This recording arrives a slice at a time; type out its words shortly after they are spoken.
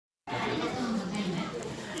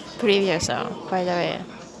previous one, by the way,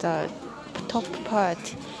 the top part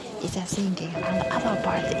is a singing, and the other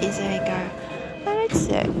part is like let's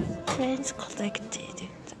say friends collected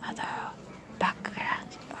the other background.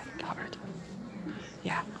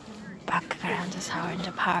 Yeah, background sound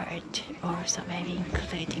part, also maybe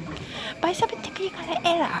including by some technical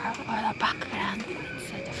error or the background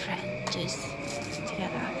inside the friends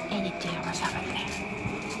together editing or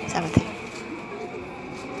something.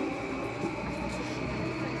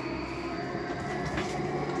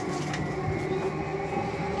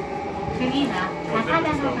 次は高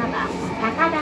田馬場高田